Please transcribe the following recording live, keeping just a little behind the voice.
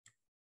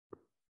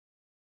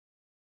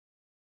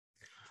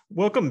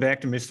Welcome back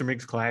to Mr.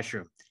 Mig's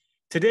Classroom.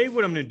 Today,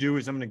 what I'm going to do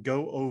is I'm going to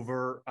go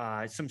over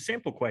some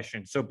sample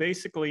questions. So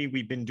basically,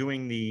 we've been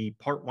doing the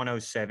Part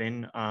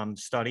 107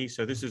 study.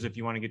 So this is if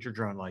you want to get your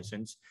drone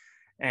license.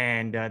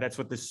 And that's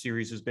what this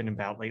series has been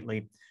about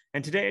lately.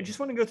 And today, I just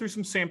want to go through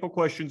some sample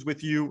questions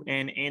with you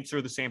and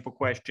answer the sample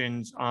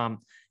questions.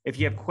 If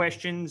you have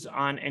questions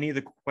on any of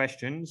the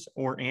questions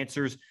or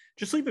answers,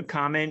 just leave a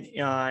comment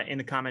in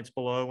the comments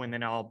below, and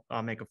then I'll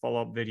make a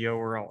follow-up video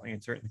or I'll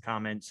answer it in the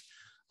comments.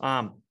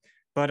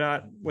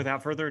 But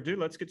without further ado,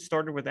 let's get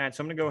started with that.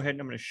 So I'm going to go ahead and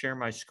I'm going to share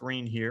my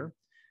screen here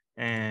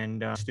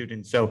and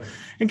students. So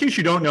in case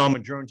you don't know, I'm a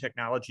drone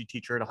technology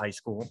teacher at a high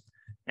school.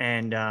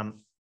 And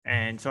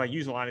so I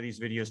use a lot of these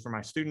videos for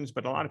my students,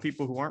 but a lot of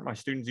people who aren't my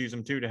students use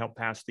them too to help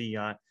pass the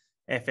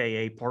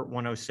FAA Part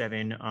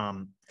 107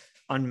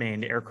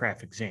 unmanned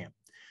aircraft exam.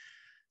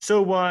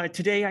 So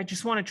today I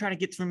just want to try to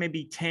get through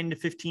maybe 10 to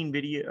 15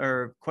 video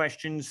or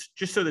questions,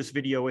 just so this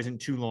video isn't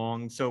too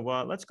long. So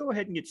let's go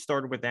ahead and get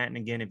started with that. And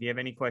again, if you have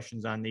any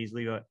questions on these,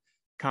 leave a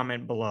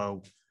comment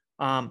below.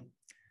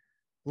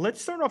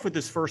 Let's start off with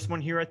this first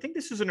one here. I think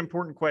this is an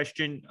important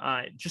question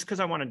just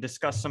because I want to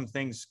discuss some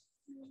things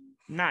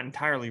not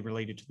entirely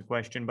related to the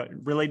question, but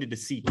related to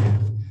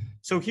CTAF.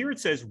 So here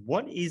it says,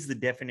 what is the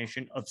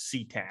definition of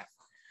CTAF?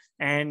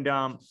 And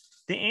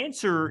the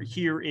answer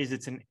here is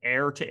it's an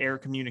air-to-air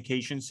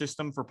communication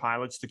system for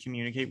pilots to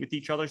communicate with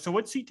each other. So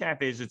what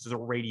CTAF is, it's a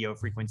radio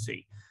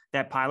frequency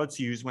that pilots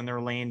use when they're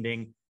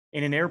landing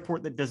in an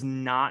airport that does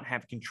not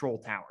have a control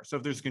tower. So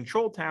if there's a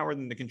control tower,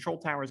 then the control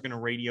tower is going to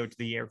radio to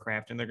the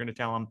aircraft, and they're going to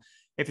tell them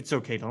if it's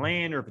okay to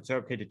land or if it's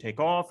okay to take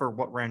off or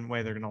what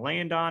runway they're going to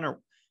land on, or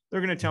they're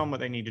going to tell them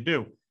what they need to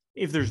do.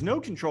 If there's no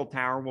control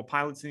tower, well,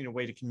 pilots need a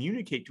way to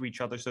communicate to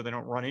each other so they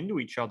don't run into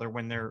each other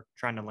when they're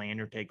trying to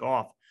land or take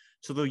off.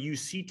 So they'll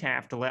use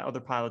CTAF to let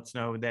other pilots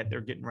know that they're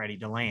getting ready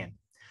to land.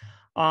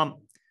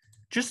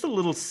 Just a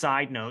little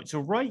side note. So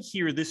right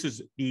here, this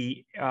is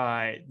the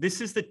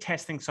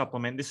testing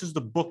supplement. This is the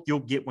book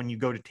you'll get when you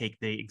go to take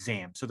the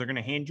exam. So they're going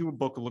to hand you a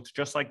book. It looks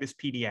just like this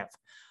PDF.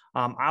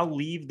 I'll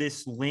leave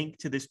this link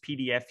to this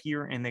PDF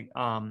here in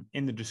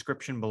the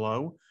description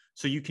below,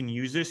 so you can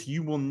use this.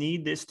 You will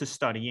need this to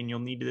study, and you'll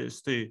need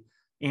this to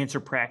answer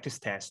practice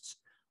tests.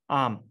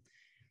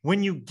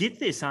 When you get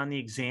this on the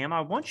exam, I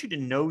want you to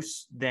know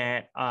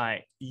that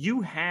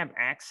you have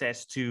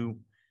access to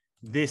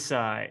this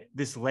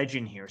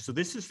legend here. So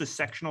this is the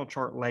sectional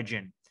chart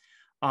legend.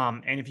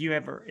 And if you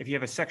have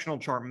a sectional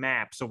chart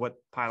map, so what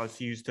pilots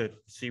use to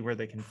see where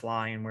they can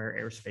fly and where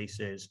airspace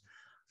is,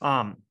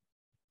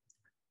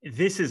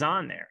 this is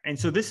on there. And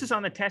so this is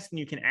on the test, and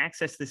you can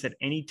access this at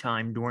any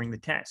time during the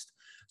test.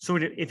 So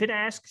if it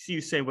asks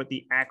you, say, what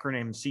the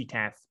acronym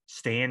CTAF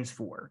stands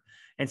for,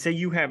 and say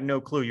you have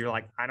no clue, you're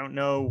like, I don't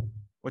know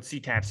what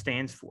CTAF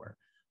stands for.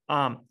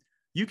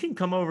 You can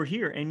come over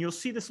here and you'll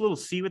see this little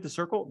C with the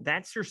circle.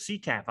 That's your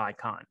CTAF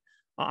icon.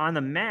 On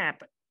the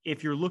map,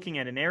 if you're looking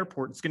at an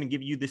airport, it's going to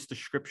give you this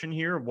description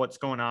here of what's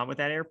going on with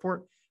that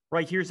airport.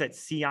 Right here's that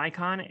C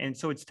icon. And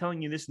so it's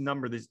telling you this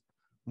number, this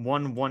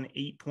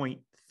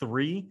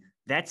 118.3.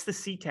 That's the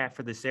CTAF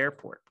for this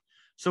airport.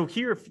 So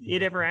here, if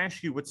it ever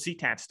asks you what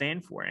CTAF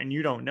stand for and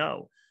you don't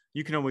know,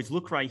 you can always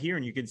look right here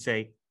and you can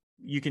say,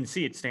 you can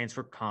see it stands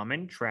for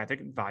Common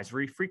Traffic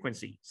Advisory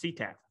Frequency,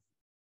 CTAF.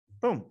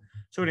 Boom.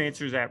 So it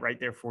answers that right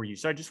there for you.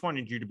 So I just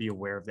wanted you to be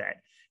aware of that.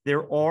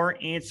 There are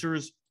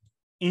answers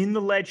in the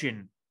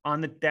legend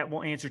that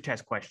will answer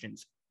test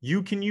questions.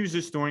 You can use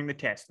this during the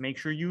test. Make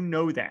sure you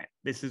know that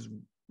this is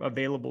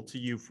available to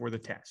you for the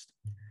test.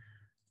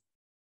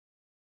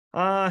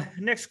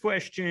 Next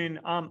question.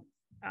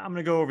 I'm going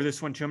to go over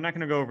this one too. I'm not going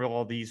to go over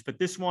all these, but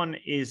this one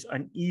is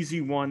an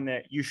easy one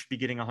that you should be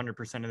getting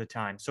 100% of the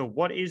time. So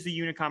what is the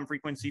Unicom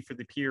frequency for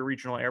the Pierre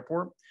Regional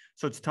Airport?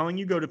 So it's telling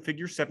you go to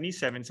figure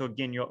 77. So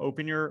again, you'll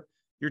open your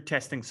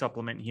testing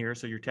supplement here.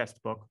 So your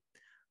test book.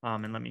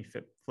 And let me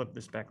flip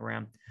this back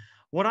around.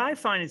 What I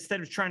find,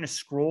 instead of trying to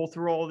scroll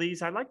through all of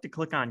these, I like to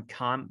click on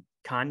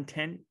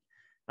content.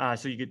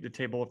 So you get the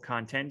table of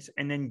contents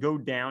and then go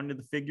down to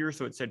the figure.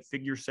 So it said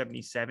figure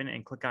 77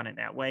 and click on it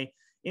that way.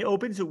 It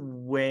opens it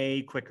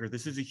way quicker.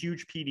 This is a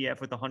huge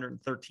PDF with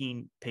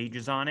 113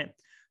 pages on it.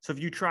 So if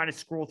you try to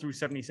scroll through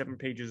 77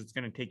 pages, it's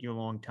going to take you a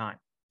long time.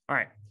 All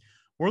right.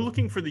 We're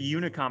looking for the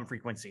Unicom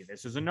frequency.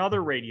 This is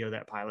another radio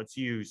that pilots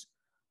use.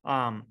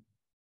 And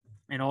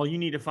all you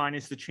need to find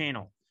is the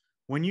channel.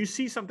 When you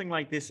see something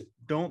like this,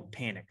 don't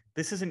panic.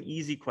 This is an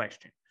easy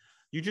question.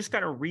 You just got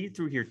to read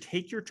through here.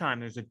 Take your time.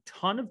 There's a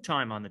ton of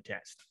time on the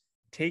test.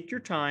 Take your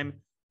time,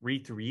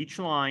 read through each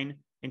line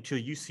until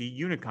you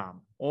see Unicom.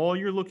 All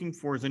you're looking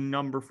for is a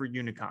number for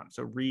Unicom.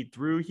 So read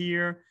through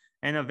here,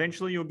 and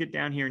eventually you'll get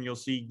down here and you'll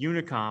see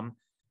Unicom.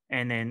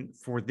 And then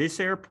for this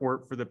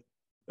airport, for the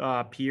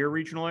Pierre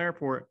Regional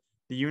Airport,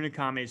 the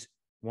Unicom is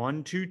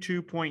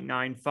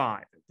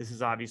 122.95. This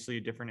is obviously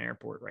a different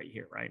airport right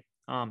here, right?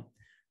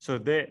 So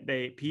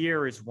the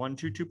Pierre is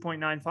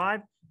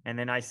 122.95. And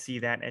then I see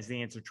that as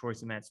the answer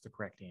choice, and that's the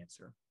correct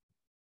answer.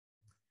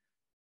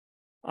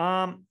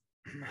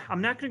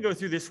 I'm not going to go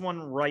through this one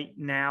right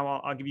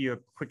now. I'll give you a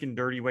quick and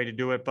dirty way to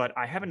do it, but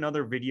I have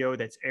another video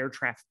that's air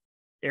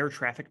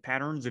traffic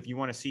patterns. If you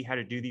want to see how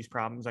to do these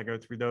problems, I go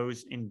through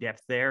those in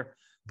depth there.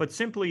 But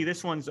simply,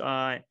 this one's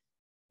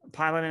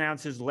pilot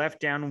announces left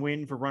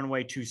downwind for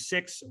runway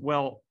 26.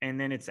 Well, and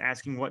then it's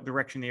asking what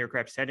direction the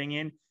aircraft's heading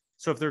in.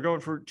 So if they're going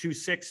for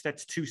 26,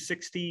 that's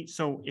 260.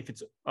 So if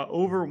it's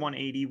over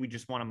 180, we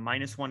just want a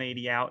minus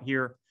 180 out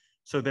here.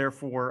 So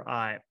therefore,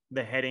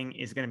 the heading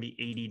is going to be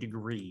 80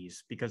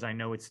 degrees because I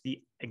know it's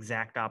the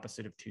exact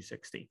opposite of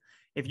 260.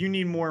 If you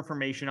need more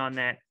information on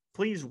that,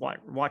 please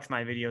watch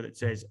my video that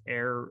says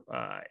air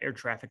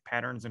traffic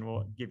patterns, and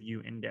we'll give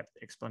you in-depth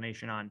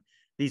explanation on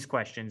these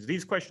questions.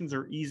 These questions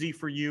are easy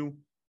for you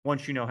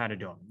once you know how to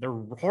do them. They're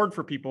hard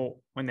for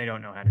people when they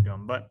don't know how to do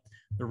them, but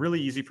they're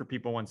really easy for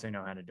people once they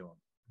know how to do them.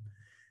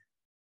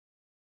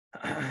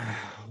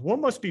 What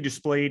must be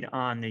displayed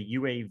on the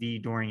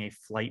UAV during a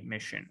flight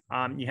mission?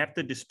 You have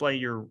to display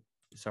your,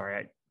 sorry,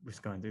 I was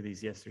going through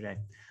these yesterday.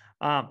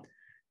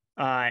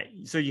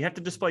 So you have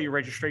to display your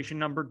registration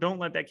number. Don't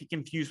let that get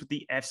confused with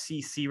the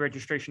FCC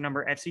registration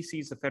number.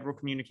 FCC is the Federal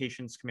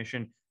Communications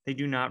Commission. They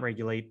do not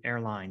regulate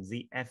airlines.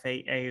 The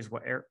FAA is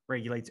what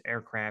regulates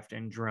aircraft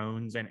and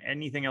drones and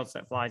anything else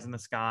that flies in the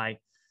sky.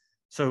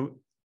 So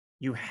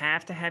you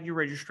have to have your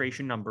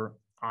registration number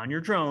on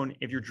your drone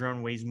if your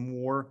drone weighs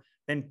more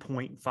than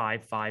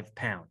 0.55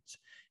 pounds.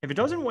 If it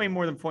doesn't weigh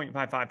more than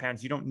 0.55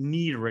 pounds, you don't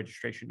need a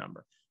registration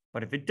number.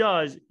 But if it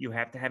does, you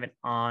have to have it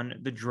on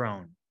the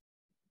drone.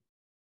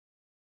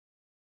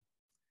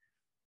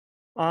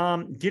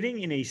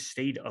 Getting in a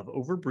state of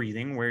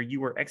overbreathing where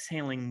you are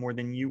exhaling more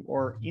than you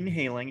are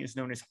inhaling is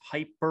known as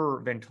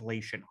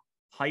hyperventilation.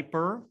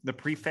 Hyper, the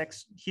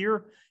prefix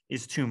here,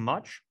 is too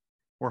much,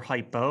 or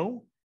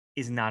hypo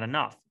is not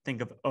enough.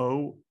 Think of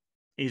O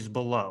is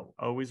below.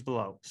 O is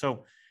below.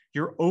 So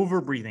you're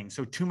overbreathing,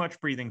 so too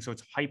much breathing. So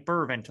it's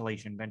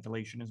hyperventilation.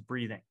 Ventilation is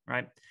breathing,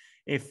 right?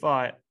 If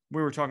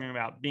we were talking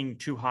about being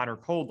too hot or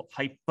cold,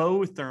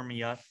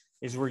 hypothermia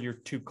is where you're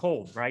too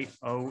cold, right?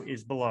 O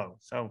is below.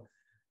 So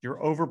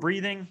you're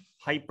overbreathing,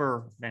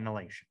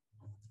 hyperventilation.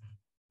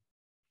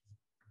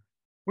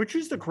 Which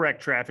is the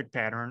correct traffic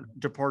pattern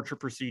departure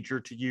procedure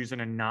to use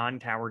in a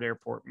non-towered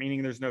airport,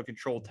 meaning there's no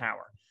control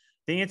tower?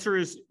 The answer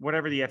is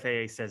whatever the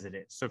FAA says it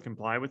is. So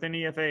comply with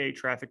any FAA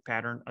traffic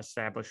pattern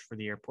established for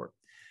the airport.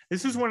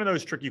 This is one of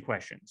those tricky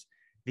questions.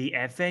 The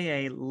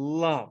FAA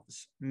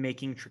loves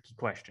making tricky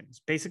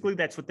questions. Basically,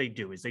 that's what they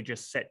do, is they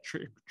just set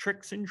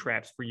tricks and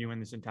traps for you in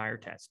this entire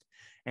test.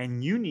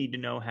 And you need to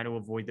know how to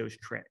avoid those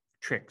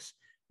tricks.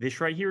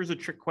 This right here is a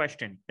trick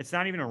question. It's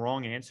not even a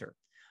wrong answer.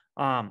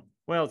 Well,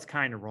 it's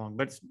kind of wrong,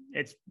 but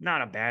it's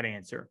not a bad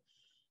answer.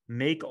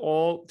 Make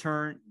all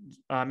turns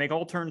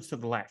to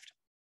the left.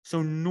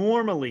 So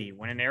normally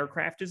when an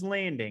aircraft is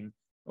landing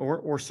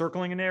or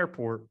circling an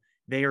airport,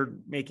 they are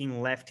making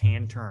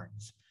left-hand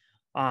turns.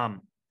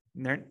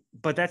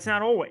 But that's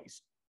not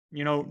always.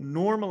 You know,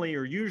 normally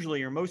or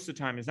usually or most of the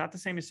time is not the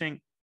same as saying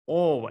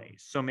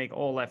always. So make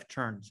all left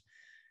turns.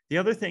 The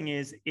other thing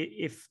is,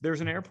 if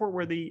there's an airport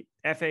where the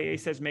FAA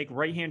says make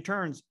right-hand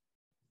turns,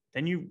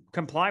 then you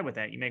comply with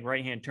that. You make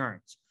right-hand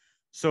turns.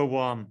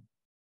 So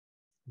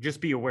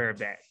just be aware of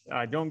that.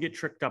 Don't get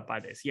tricked up by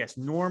this. Yes,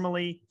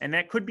 normally, and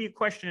that could be a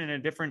question in a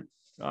different,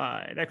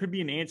 that could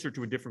be an answer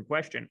to a different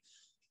question.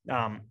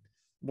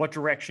 What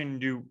direction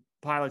do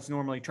pilots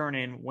normally turn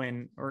in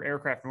when, or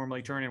aircraft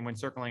normally turn in when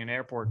circling an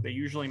airport? They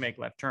usually make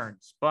left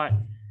turns, but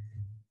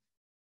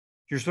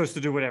you're supposed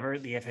to do whatever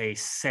the FAA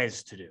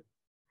says to do.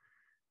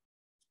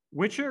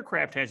 Which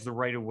aircraft has the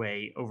right of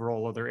way over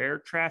all other air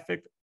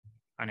traffic?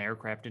 An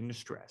aircraft in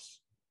distress.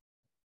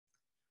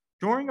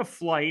 During a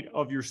flight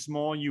of your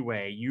small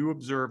UA, you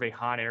observe a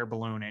hot air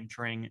balloon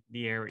entering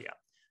the area.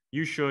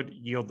 You should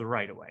yield the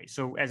right of way.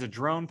 So as a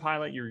drone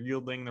pilot, you're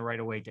yielding the right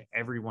of way to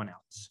everyone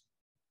else.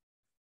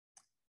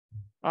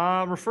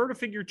 Refer to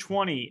figure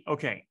 20.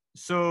 Okay,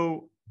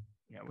 so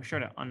yeah, we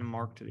should have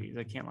unmarked these.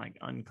 I can't like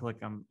unclick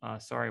them.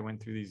 Sorry, I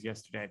went through these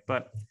yesterday.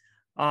 But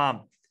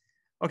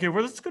okay,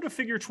 well, let's go to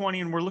figure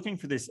 20, and we're looking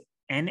for this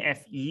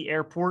NFE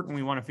airport, and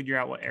we want to figure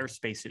out what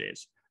airspace it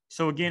is.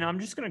 So again, I'm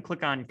just going to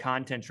click on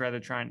contents rather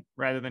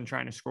than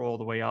trying to scroll all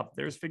the way up.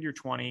 There's figure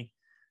 20.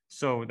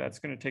 So that's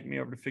going to take me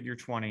over to figure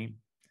 20.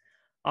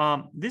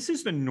 This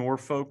is the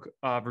Norfolk,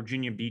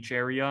 Virginia Beach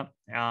area.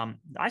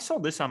 I saw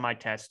this on my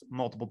test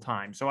multiple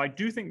times. So I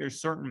do think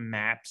there's certain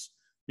maps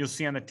you'll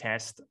see on the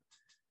test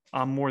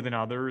more than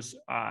others.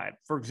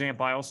 For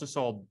example, I also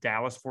saw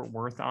Dallas Fort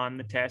Worth on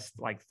the test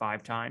like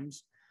 5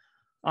 times.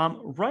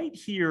 Right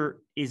here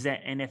is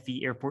that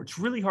NFE airport. It's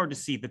really hard to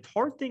see. The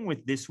hard thing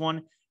with this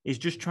one is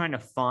just trying to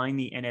find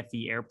the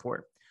NFE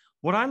airport.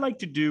 What I like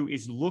to do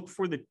is look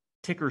for the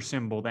ticker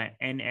symbol, that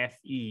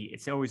NFE.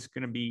 It's always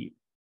going to be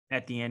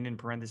at the end in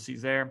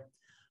parentheses there.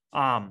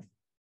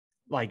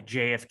 Like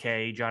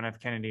JFK, John F.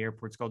 Kennedy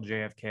Airport's called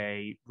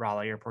JFK,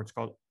 Raleigh Airport's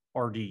called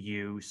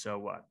RDU.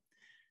 So,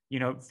 you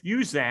know,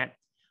 use that.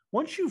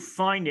 Once you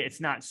find it,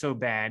 it's not so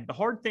bad. The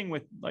hard thing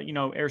with,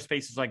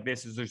 airspaces like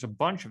this is there's a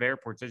bunch of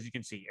airports, as you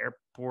can see,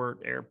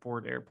 airport,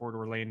 airport, airport,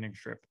 or landing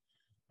strip,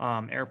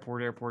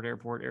 airport, airport,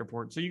 airport,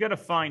 airport. So you got to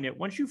find it.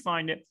 Once you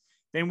find it,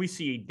 then we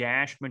see a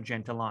dashed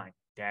magenta line.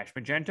 Dash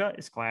magenta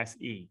is Class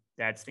E.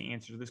 That's the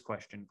answer to this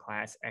question,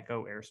 Class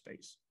Echo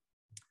airspace.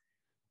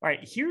 All right,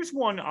 here's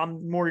one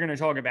I'm more going to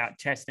talk about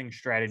testing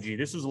strategy.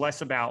 This is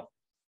less about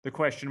the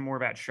question, more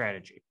about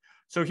strategy.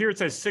 So here it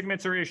says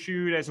SIGMETs are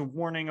issued as a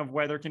warning of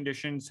weather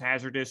conditions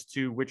hazardous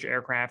to which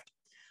aircraft.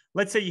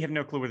 Let's say you have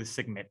no clue where the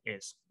SIGMET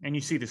is, and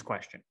you see this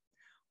question.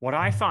 What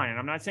I find, and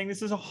I'm not saying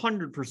this is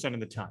 100% of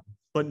the time,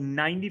 but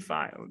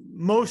 95,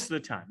 most of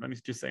the time, let me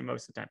just say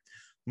most of the time.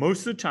 Most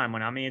of the time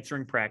when I'm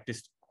answering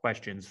practice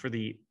questions for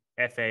the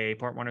FAA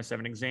Part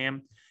 107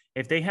 exam,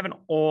 if they have an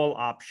all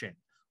option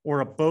or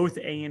a both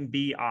A and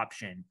B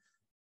option,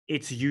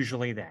 it's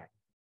usually that.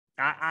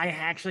 I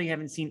actually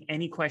haven't seen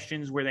any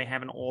questions where they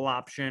have an all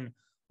option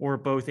or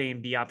both A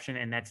and B option,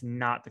 and that's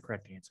not the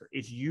correct answer.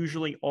 It's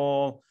usually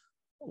all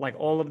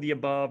of the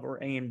above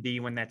or A and B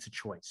when that's a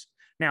choice.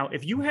 Now,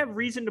 if you have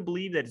reason to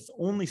believe that it's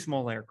only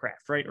small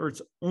aircraft, right, or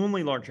it's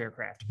only large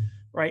aircraft,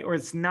 right, or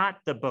it's not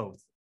the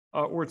both,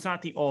 or it's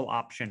not the all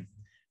option,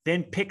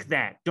 then pick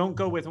that. Don't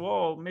go with,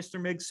 oh,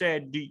 Mr. Miggs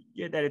said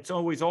that it's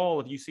always all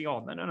if you see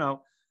all.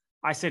 No.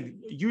 I said,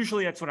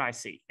 usually that's what I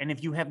see. And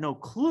if you have no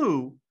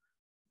clue,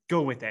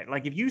 go with that.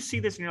 Like if you see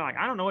this and you're like,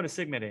 I don't know what a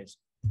SIGMET is,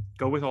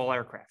 go with all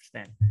aircraft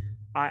then.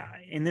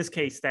 In this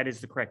case, that is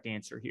the correct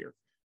answer here.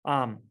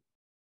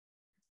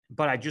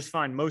 But I just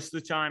find most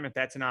of the time, if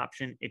that's an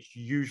option, it's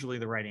usually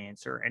the right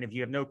answer. And if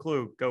you have no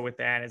clue, go with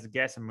that as a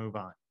guess and move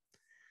on.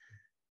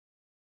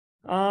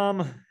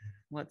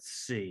 Let's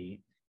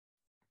see.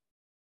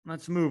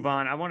 Let's move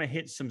on. I want to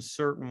hit some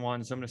certain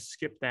ones. I'm going to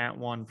skip that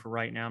one for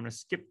right now. I'm going to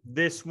skip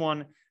this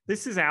one.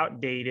 This is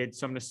outdated,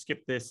 so I'm going to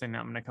skip this, and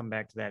I'm going to come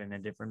back to that in a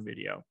different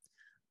video.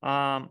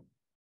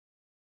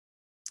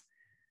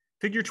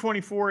 Figure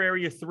 24,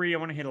 Area 3. I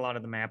want to hit a lot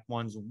of the map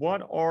ones.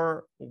 What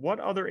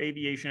other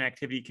aviation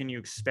activity can you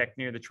expect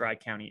near the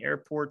Tri-County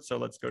Airport? So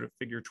let's go to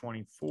Figure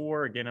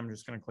 24. Again, I'm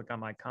just going to click on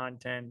my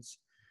contents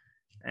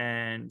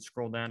and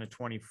scroll down to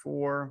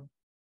 24.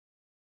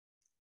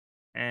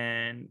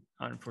 And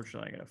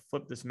unfortunately, I got to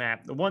flip this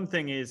map. The one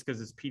thing is, because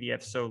this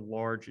PDF is so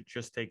large, it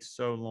just takes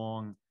so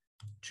long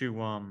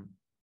to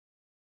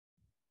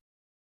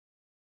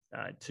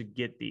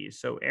get these.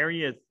 So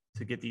area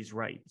to get these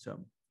right.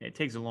 So it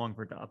takes a long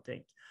for it to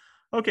update.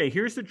 Okay,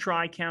 here's the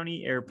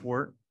Tri-County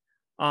Airport.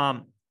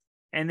 And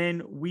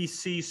then we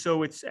see,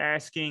 so it's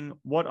asking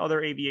what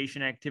other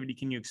aviation activity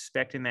can you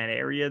expect in that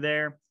area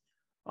there?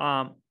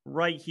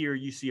 Right here,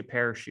 you see a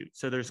parachute.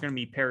 So there's going to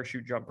be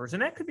parachute jumpers.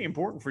 And that could be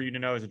important for you to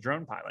know as a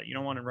drone pilot. You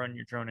don't want to run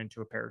your drone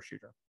into a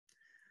parachuter.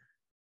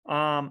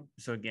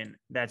 So again,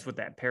 that's what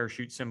that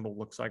parachute symbol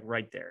looks like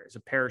right there. It's a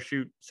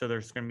parachute. So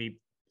there's going to be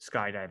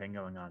skydiving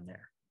going on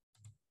there.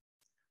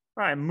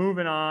 All right,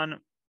 moving on.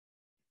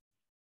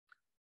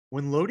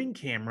 When loading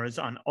cameras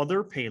on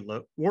other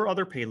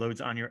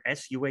payloads on your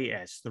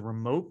SUAS, the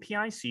remote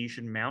PIC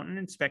should mount and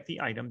inspect the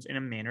items in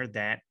a manner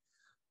that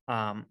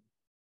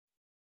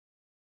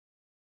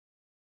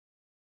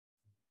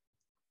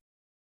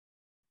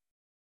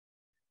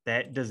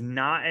that does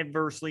not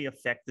adversely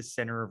affect the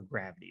center of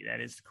gravity.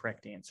 That is the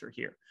correct answer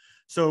here.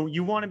 So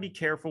you want to be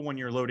careful when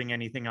you're loading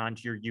anything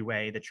onto your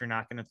UA that you're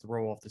not going to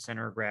throw off the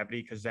center of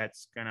gravity, because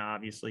that's going to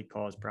obviously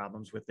cause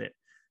problems with it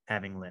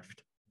having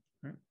lift.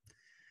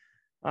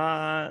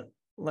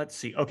 Let's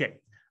see. Okay,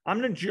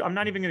 I'm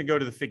not even going to go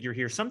to the figure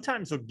here.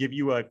 Sometimes they'll give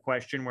you a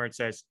question where it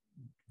says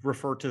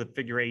refer to the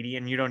figure 80,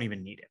 and you don't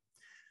even need it.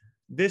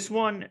 This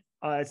one,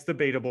 it's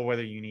debatable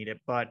whether you need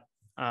it, but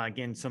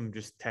again, some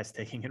just test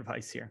taking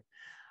advice here.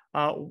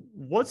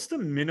 What's the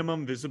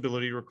minimum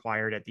visibility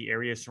required at the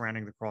area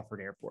surrounding the Crawford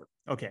Airport?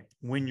 Okay,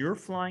 when you're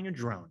flying a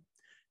drone,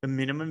 the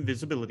minimum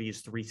visibility is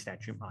 3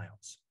 statute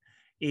miles.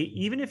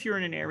 Even if you're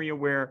in an area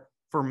where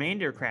for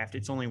manned aircraft,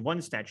 it's only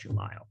 1 statute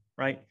mile,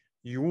 right?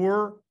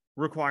 You're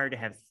required to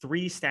have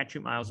 3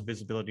 statute miles of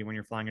visibility when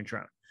you're flying a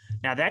drone.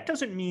 Now, that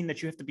doesn't mean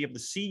that you have to be able to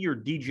see your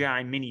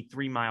DJI Mini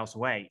 3 miles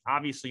away.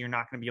 Obviously, you're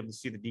not going to be able to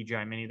see the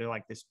DJI Mini. They're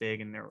like this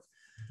big, and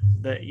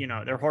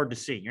they're hard to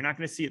see. You're not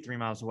going to see it 3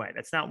 miles away.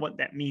 That's not what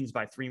that means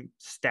by 3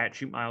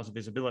 statute miles of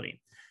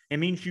visibility. It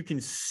means you can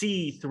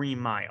see 3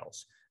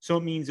 miles. So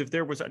it means if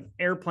there was an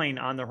airplane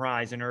on the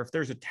horizon, or if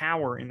there's a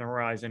tower in the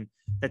horizon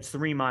that's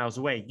 3 miles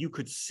away, you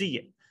could see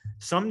it.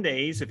 Some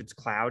days, if it's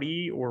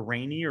cloudy or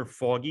rainy or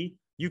foggy,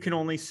 you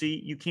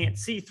can't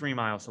see 3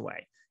 miles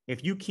away.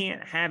 If you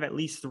can't have at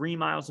least 3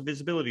 miles of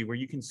visibility where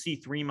you can see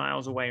 3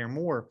 miles away or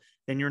more,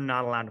 then you're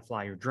not allowed to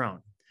fly your drone.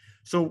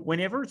 So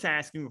whenever it's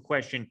asking a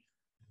question,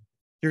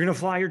 you're going to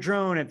fly your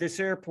drone at this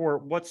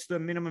airport, what's the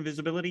minimum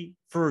visibility?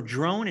 For a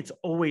drone, it's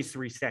always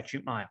 3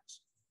 statute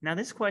miles. Now,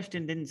 this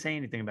question didn't say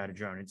anything about a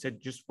drone. It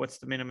said just what's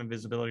the minimum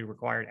visibility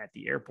required at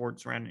the airport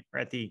surrounding, or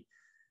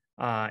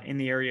in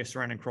the area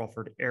surrounding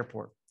Crawford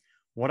Airport.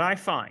 What I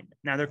find,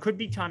 now there could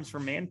be times for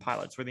manned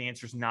pilots where the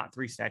answer is not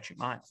 3 statute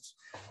miles,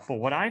 but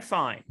what I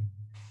find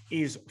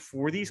is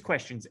for these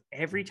questions,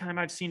 every time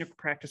I've seen a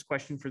practice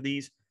question for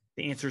these,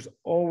 the answer is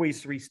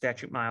always 3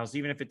 statute miles,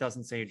 even if it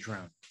doesn't say a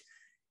drone.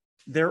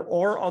 There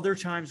are other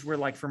times where,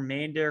 like for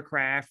manned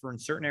aircraft or in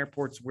certain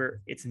airports where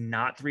it's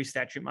not 3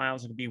 statute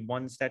miles, it'll be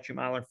 1 statute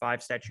mile or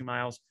 5 statute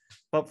miles.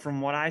 But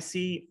from what I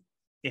see,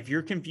 if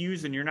you're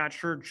confused and you're not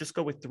sure, just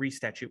go with 3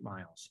 statute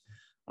miles.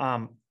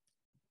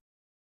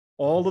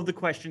 All of the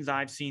questions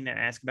I've seen that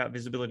ask about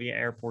visibility at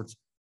airports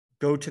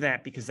go to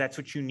that, because that's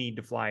what you need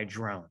to fly a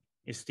drone,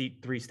 is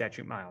 3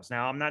 statute miles.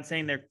 Now, I'm not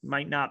saying there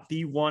might not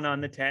be one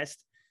on the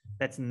test.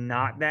 That's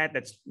not that.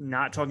 That's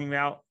not talking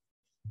about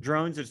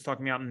drones. It's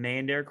talking about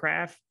manned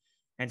aircraft.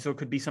 And so it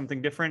could be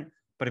something different.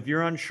 But if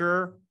you're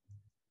unsure,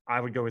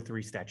 I would go with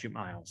 3 statute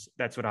miles.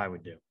 That's what I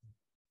would do.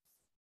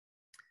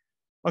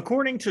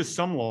 According to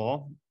some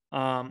law,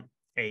 a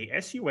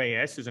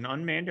SUAS is an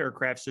unmanned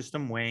aircraft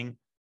system weighing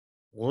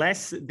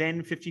less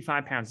than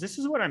 55 pounds. This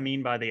is what I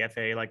mean by the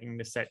FAA liking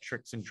to set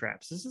tricks and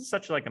traps. This is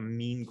such like a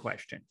mean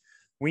question.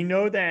 We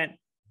know that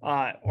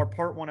our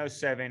Part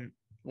 107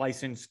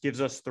 license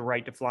gives us the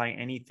right to fly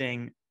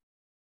anything,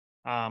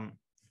 well,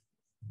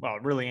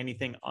 really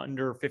anything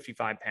under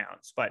 55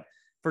 pounds. But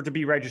for it to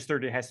be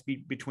registered, it has to be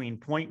between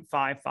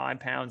 0.55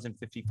 pounds and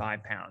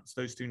 55 pounds.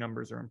 Those 2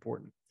 numbers are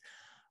important.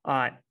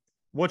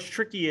 What's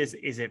tricky is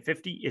it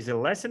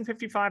less than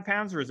 55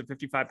 pounds or is it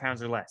 55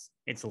 pounds or less?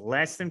 It's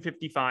less than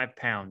 55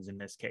 pounds in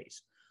this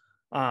case.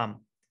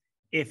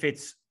 If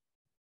it's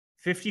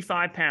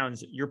 55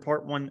 pounds, your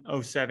Part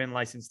 107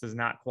 license does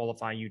not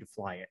qualify you to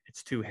fly it.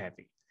 It's too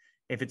heavy.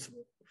 If it's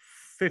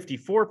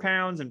 54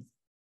 pounds and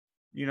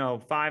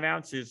 5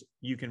 ounces,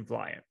 you can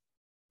fly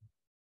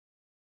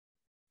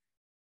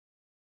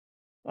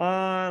it.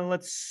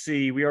 Let's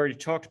see. We already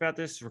talked about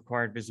this,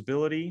 required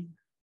visibility.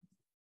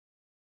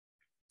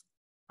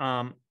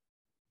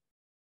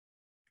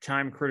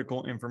 Time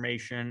critical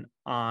information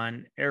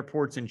on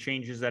airports and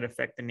changes that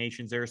affect the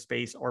nation's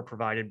airspace are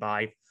provided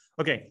by,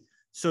 okay,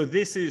 so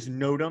this is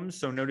NOTAM,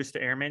 so notice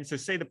to airmen. So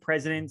say the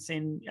president's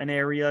in an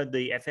area,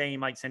 the FAA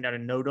might send out a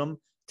NOTAM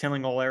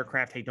telling all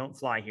aircraft, hey, don't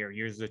fly here.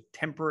 Here's a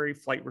temporary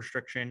flight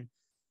restriction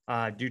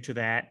due to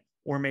that.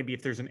 Or maybe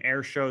if there's an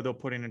air show, they'll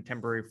put in a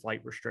temporary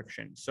flight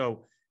restriction.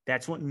 So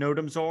that's what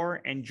NOTAMs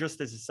are. And just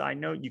as a side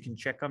note, you can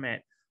check them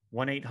at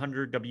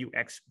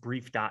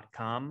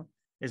 1-800-WXbrief.com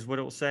is what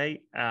it will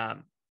say.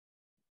 And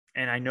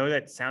I know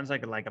that sounds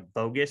like a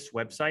bogus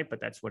website,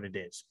 but that's what it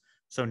is.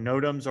 So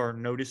NOTAMs are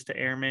notice to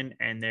airmen,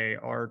 and they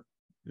are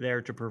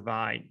there to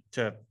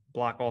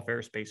block off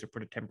airspace or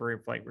put a temporary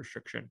flight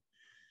restriction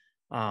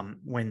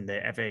when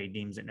the FAA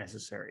deems it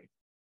necessary.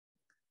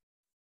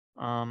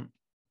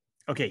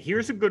 Okay,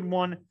 here's a good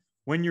one.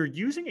 When you're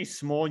using a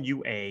small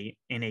UA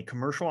in a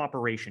commercial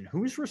operation,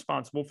 who's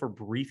responsible for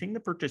briefing the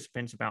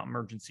participants about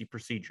emergency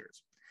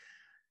procedures?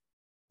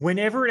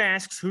 Whenever it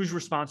asks who's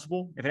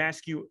responsible, if it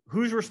asks you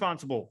who's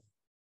responsible,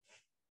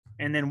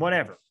 and then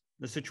whatever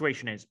the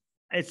situation is,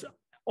 it's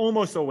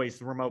almost always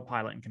the remote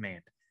pilot in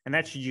command. And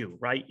that's you,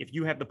 right? If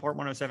you have the Part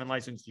 107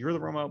 license, you're the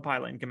remote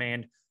pilot in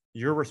command,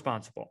 you're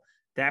responsible.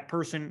 That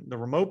person, the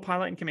remote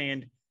pilot in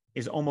command,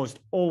 is almost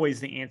always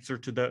the answer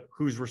to the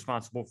who's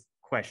responsible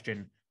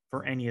question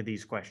for any of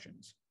these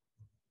questions.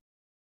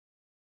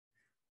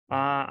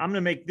 I'm going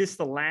to make this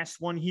the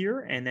last one here,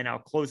 and then I'll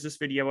close this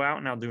video out,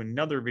 and I'll do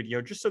another video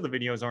just so the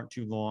videos aren't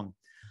too long.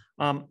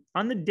 On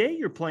the day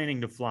you're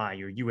planning to fly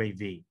your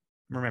UAV,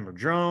 remember,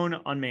 drone,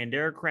 unmanned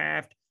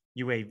aircraft,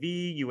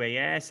 UAV,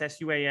 UAS,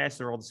 SUAS,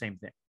 they're all the same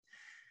thing.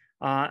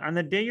 On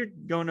the day you're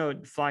going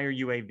to fly your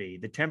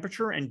UAV, the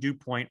temperature and dew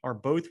point are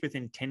both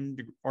 10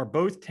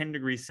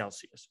 degrees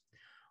Celsius.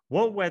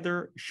 What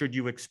weather should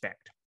you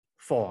expect?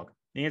 Fog.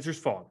 The answer is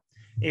fog.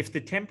 If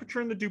the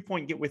temperature and the dew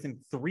point get within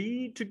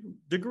 3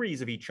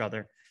 degrees of each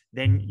other,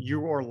 then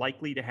you are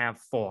likely to have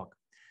fog.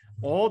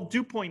 All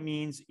dew point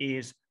means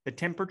is the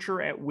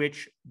temperature at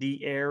which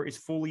the air is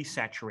fully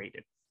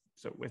saturated,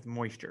 so with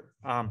moisture.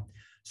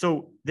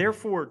 So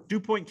therefore, dew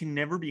point can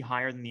never be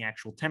higher than the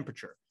actual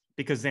temperature,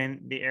 because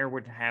then the air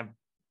would have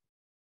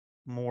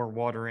more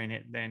water in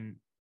it than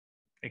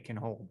it can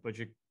hold, but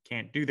you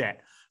can't do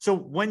that. So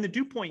when the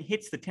dew point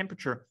hits the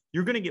temperature,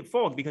 you're going to get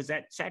fog because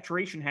that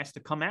saturation has to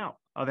come out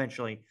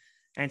eventually.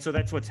 And so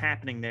that's what's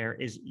happening there,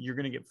 is you're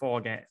going to get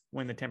fog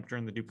when the temperature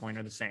and the dew point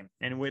are the same.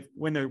 And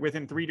when they're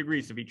within 3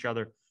 degrees of each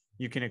other,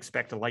 you can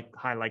expect a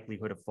high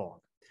likelihood of fog.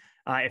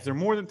 If they're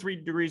more than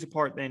 3 degrees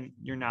apart, then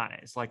you're not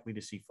as likely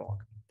to see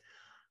fog.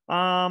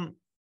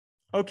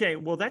 Okay,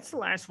 well, that's the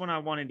last one I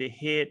wanted to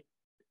hit.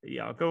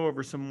 Yeah, I'll go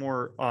over some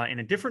more in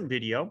a different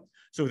video.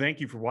 So thank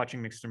you for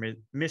watching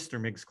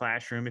Mr. Mig's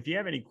Classroom. If you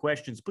have any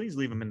questions, please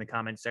leave them in the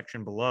comment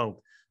section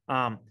below.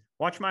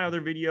 Watch my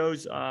other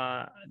videos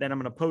that I'm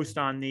going to post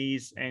on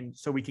these, and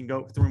so we can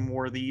go through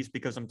more of these,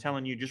 because I'm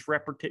telling you, just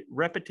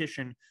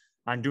repetition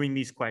on doing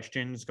these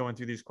questions, going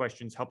through these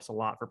questions helps a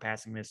lot for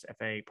passing this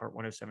FAA Part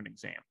 107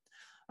 exam.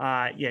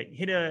 Yeah,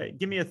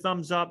 give me a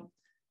thumbs up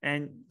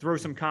and throw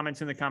some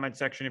comments in the comment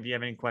section if you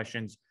have any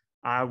questions.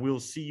 I will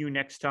see you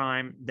next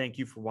time. Thank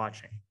you for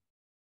watching.